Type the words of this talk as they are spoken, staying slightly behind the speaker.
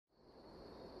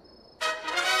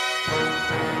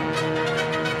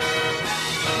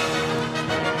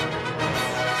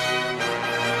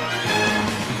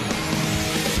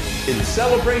in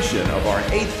celebration of our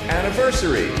 8th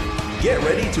anniversary. Get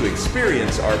ready to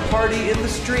experience our party in the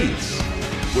streets.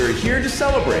 We're here to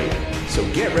celebrate, so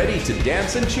get ready to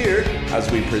dance and cheer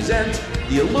as we present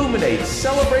the Illuminate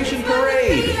Celebration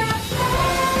Parade.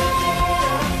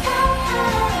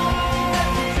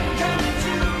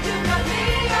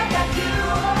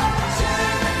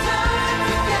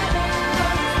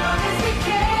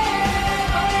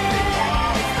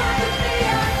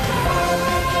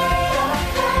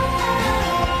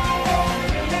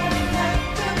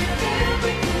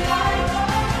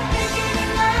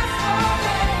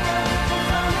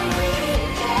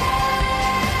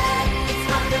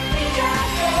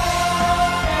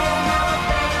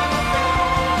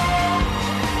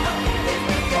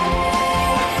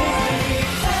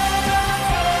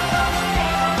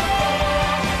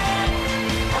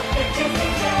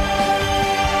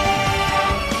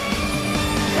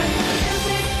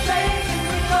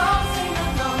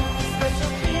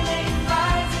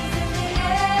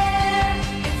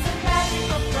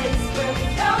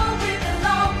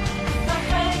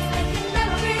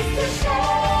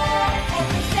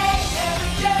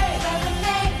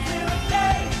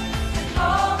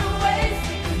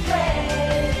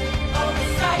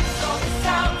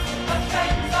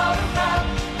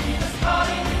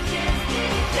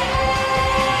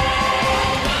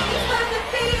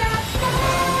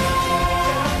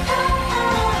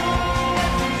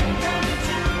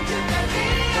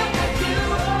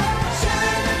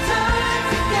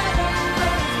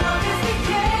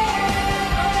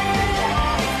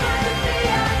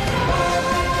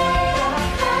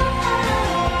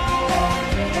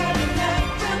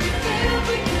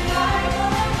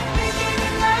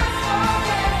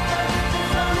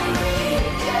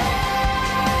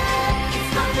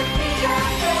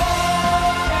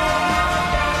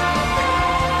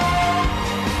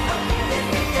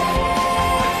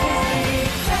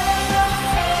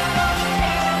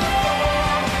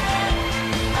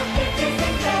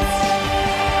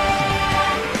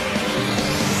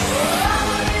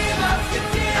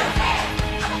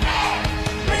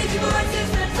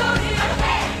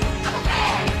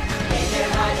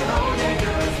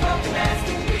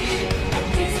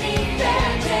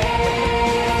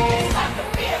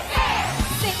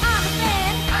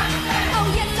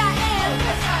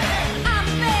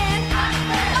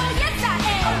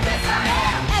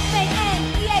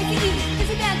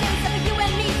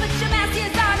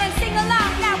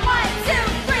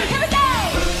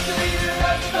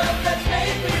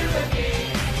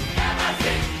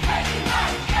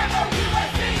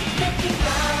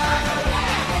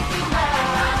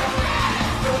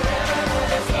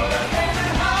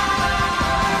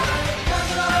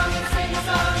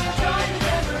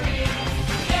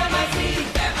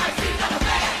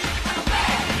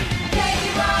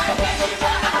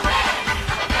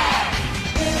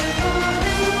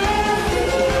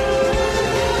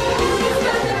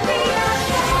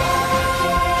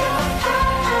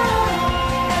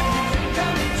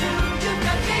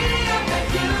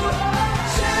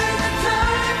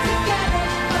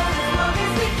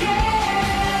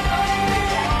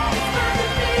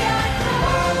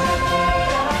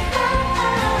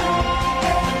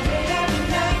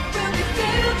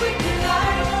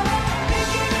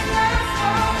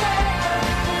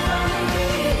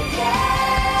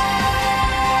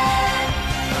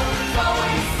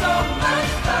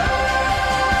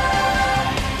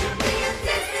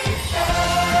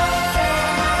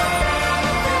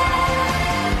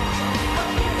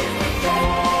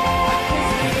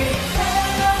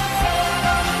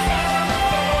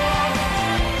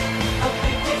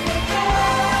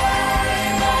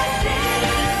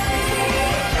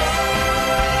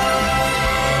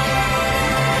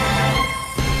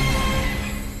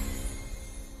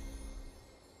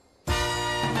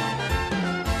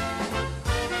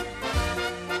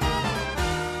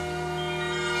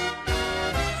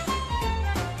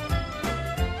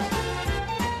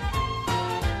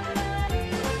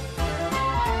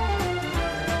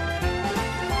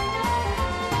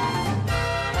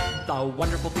 The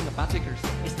wonderful thing about stickers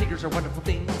is stickers are wonderful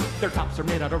things. Their tops are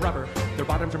made out of rubber, their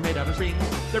bottoms are made out of string.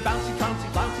 They're bouncy, bouncy,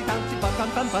 bouncy, bouncy, fun, fun,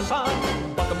 fun, fun,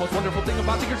 fun. But the most wonderful thing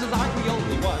about stickers is I'm the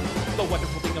only one. The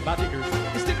wonderful thing about stickers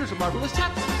is stickers are marvelous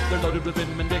chaps. They're loaded with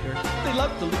vim and vigor. They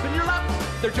love to leap in your lap.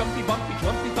 They're jumpy, bumpy,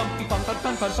 jumpy, bumpy, fun, fun,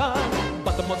 fun, fun, fun.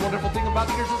 But the most wonderful thing about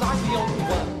stickers is I'm the only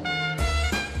one.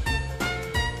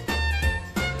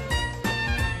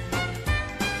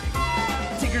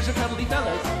 Stickers are cuddly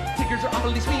fellas. Stickers are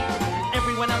awfully sweet.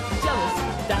 Everyone else is jealous.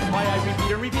 That's why I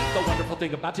repeat and repeat. The wonderful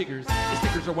thing about stickers is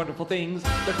stickers are wonderful things.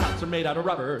 Their tops are made out of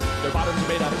rubber. Their bottoms are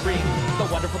made out of string. The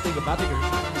wonderful thing about stickers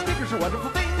is stickers are wonderful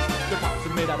things. Their tops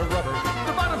are made out of rubber.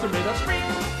 Their bottoms are made of string.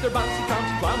 They're bouncy,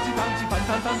 bouncy, bouncy, bouncy, fun,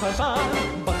 fun, fun, fun,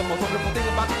 fun. But the most wonderful thing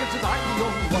about tickets is I'm the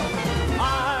only one.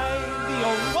 I'm the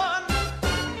only one.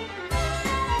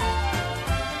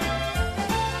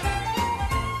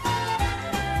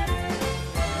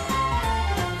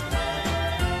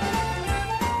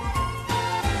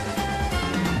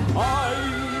 I'm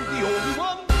the only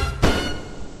one.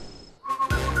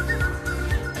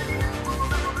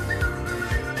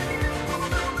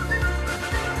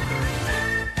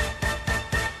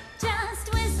 Just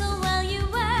whistle while you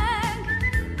work,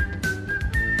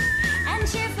 and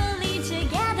cheerfully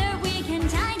together we can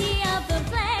tidy up the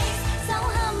place. So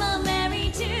hum a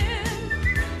merry tune.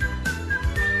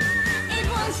 It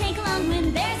won't take long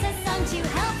when there's a song to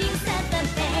help you set the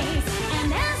pace.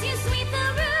 And as you sweep the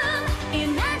room,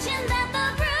 imagine that the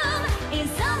room is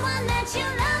someone that you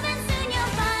love, and soon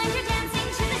you'll find you're dancing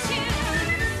to the tune.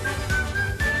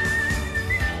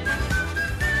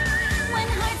 When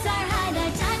hearts are high, the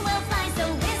time will fly, so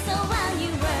whistle while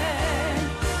you work.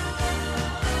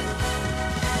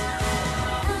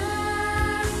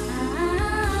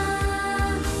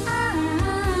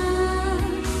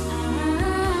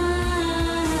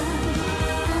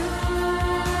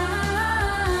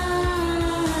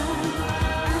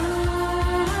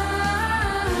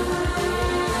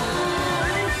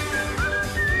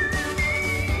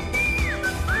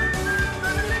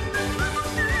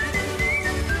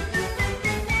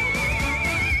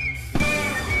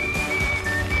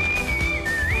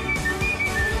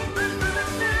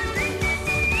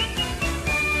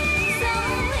 So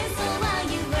whistle while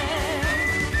you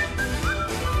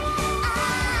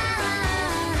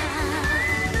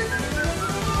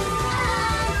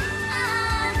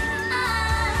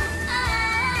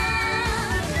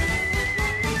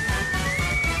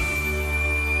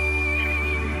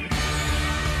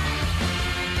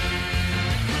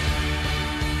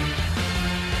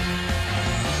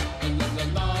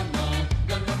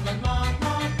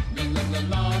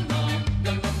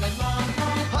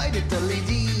Hi, little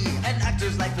lady, an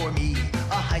actor's life for me.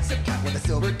 A high-step cat with a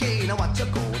silver cane. I watch a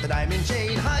gold, a diamond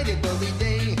chain. Hi, little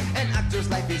lady, an actor's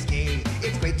life is gay.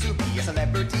 It's great to be a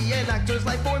celebrity, an actor's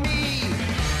life for me.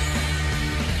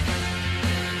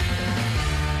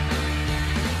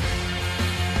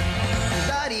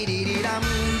 Da-dee-dee-dee-dum,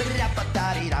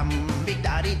 ba-da-ba-da-dee-dum,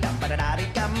 big-da-dee-dum,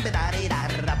 ba-da-da-dee-dum,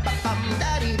 ba-da-dee-da-ra-ba-bum,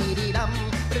 da-dee-dee-dee-dum,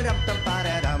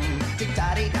 ba-da-dum-dum-ba-da-dum,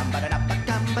 tick-da-dee-dum,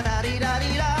 ba-da-da-ba-dum,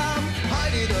 ba-da-dee-da-dee-dum. Hi,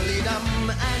 diddly-dum,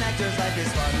 an actor's life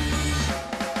is fun.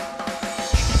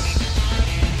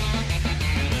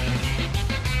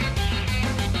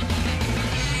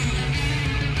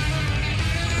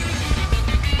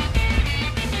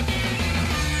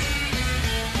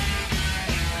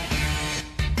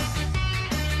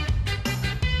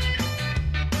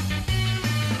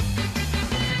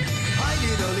 Hi,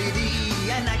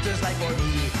 diddly-dee, an actor's life for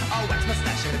me. A wax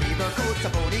mustache and a beaver coat, a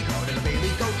pony coat and a bailey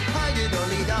coat. Hi,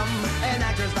 diddly-dum, an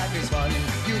actor's life is fun.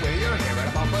 You wear your hair at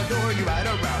a pompadour, you ride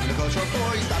around the cultural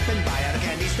floor, you stop and buy at a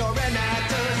candy store, an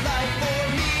actor's life for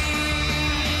me.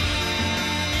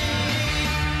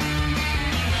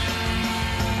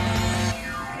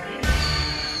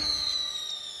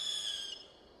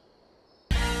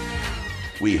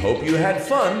 We hope you had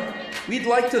fun. We'd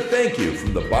like to thank you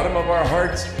from the bottom of our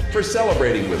hearts for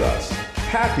celebrating with us.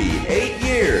 Happy 8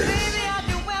 years!